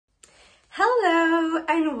Hello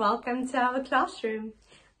and welcome to our classroom.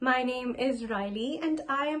 My name is Ryley and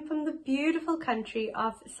I am from the beautiful country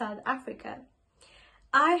of South Africa.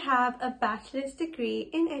 I have a bachelor's degree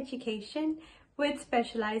in education with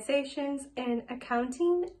specializations in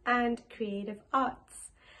accounting and creative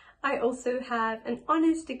arts. I also have an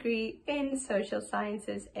honours degree in social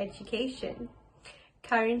sciences education.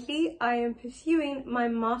 Currently, I am pursuing my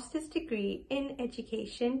master's degree in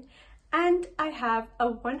education and I have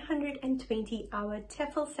a 120-hour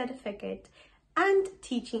TEFL certificate and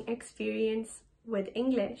teaching experience with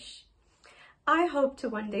English. I hope to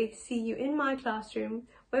one day see you in my classroom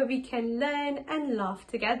where we can learn and laugh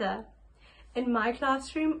together. In my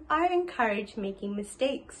classroom, I encourage making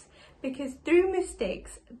mistakes because through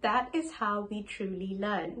mistakes, that is how we truly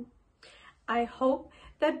learn. I hope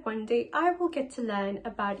that one day I will get to learn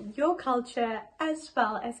about your culture as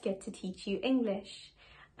well as get to teach you English.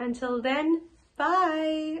 Until then,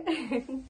 bye!